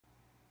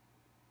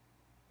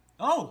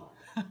Oh,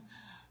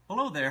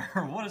 hello there.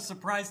 What a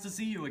surprise to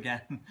see you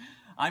again.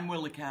 I'm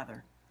Willa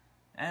Cather.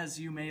 As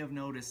you may have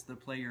noticed, the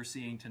play you're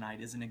seeing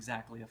tonight isn't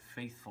exactly a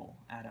faithful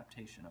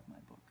adaptation of my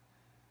book.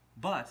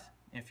 But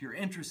if you're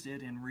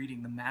interested in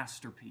reading the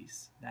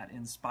masterpiece that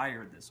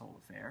inspired this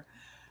whole affair,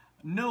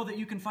 know that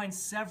you can find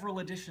several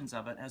editions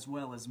of it as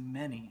well as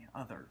many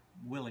other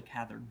Willa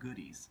Cather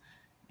goodies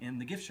in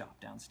the gift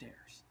shop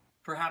downstairs.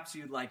 Perhaps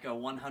you'd like a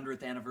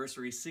 100th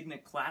anniversary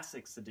Signet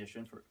Classics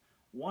edition for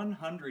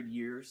 100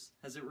 years.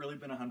 Has it really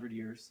been 100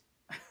 years?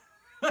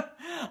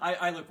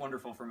 I look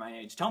wonderful for my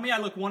age. Tell me I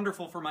look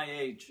wonderful for my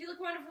age. You look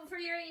wonderful for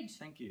your age.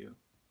 Thank you.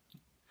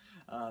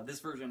 This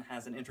version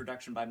has an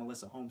introduction by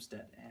Melissa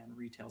Homestead and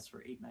retails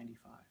for $8.95.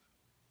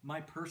 My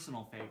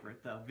personal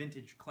favorite, the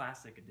Vintage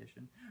Classic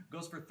Edition,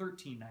 goes for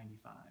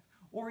 $13.95.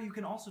 Or you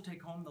can also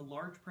take home the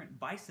large print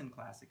Bison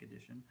Classic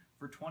Edition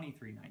for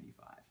 $23.95.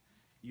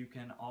 You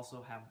can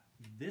also have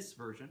this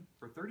version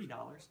for $30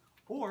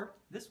 or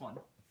this one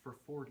for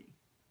 $40.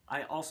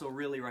 I also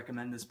really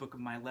recommend this book of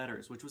my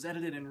letters, which was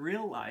edited in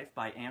real life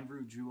by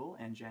Andrew Jewell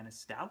and Janice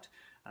Stout,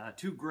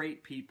 two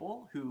great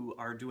people who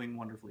are doing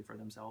wonderfully for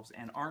themselves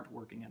and aren't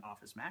working at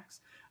Office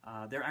Max.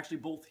 They're actually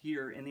both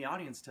here in the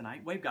audience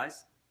tonight. Wave,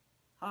 guys.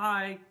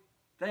 Hi.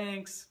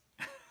 Thanks.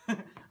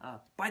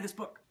 Buy this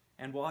book.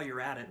 And while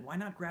you're at it, why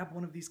not grab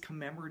one of these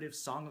commemorative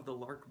Song of the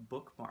Lark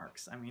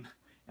bookmarks? I mean,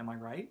 am I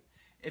right?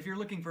 If you're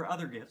looking for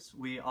other gifts,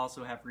 we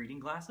also have reading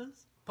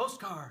glasses,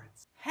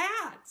 postcards,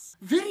 hats,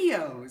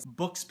 videos,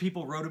 books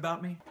people wrote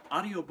about me,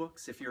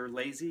 audiobooks if you're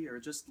lazy or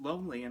just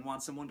lonely and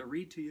want someone to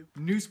read to you,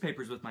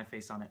 newspapers with my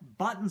face on it,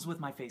 buttons with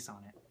my face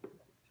on it,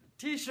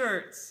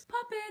 t-shirts,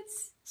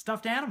 Puppets.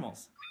 stuffed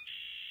animals,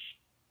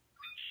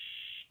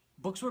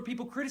 books where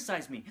people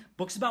criticize me,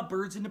 books about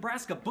birds in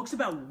Nebraska, books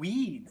about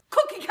weeds,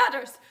 Cookie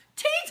cutters.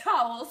 Tea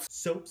towels.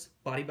 soaps,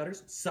 body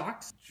butters,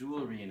 socks,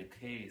 Jewelry in a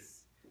case.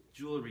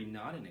 Jewelry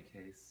not in a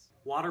case.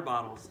 water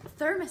bottles,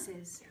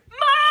 Thermoses.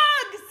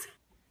 Mugs.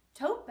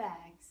 Tote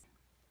bags.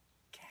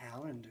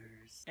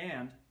 Calendars.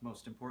 and,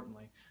 most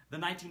importantly, the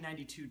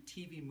 1992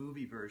 TV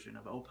movie version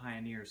of O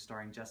Pioneers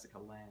starring Jessica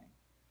Lange.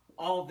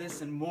 All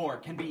this and more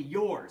can be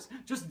yours.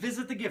 Just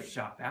visit the gift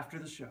shop after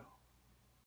the show.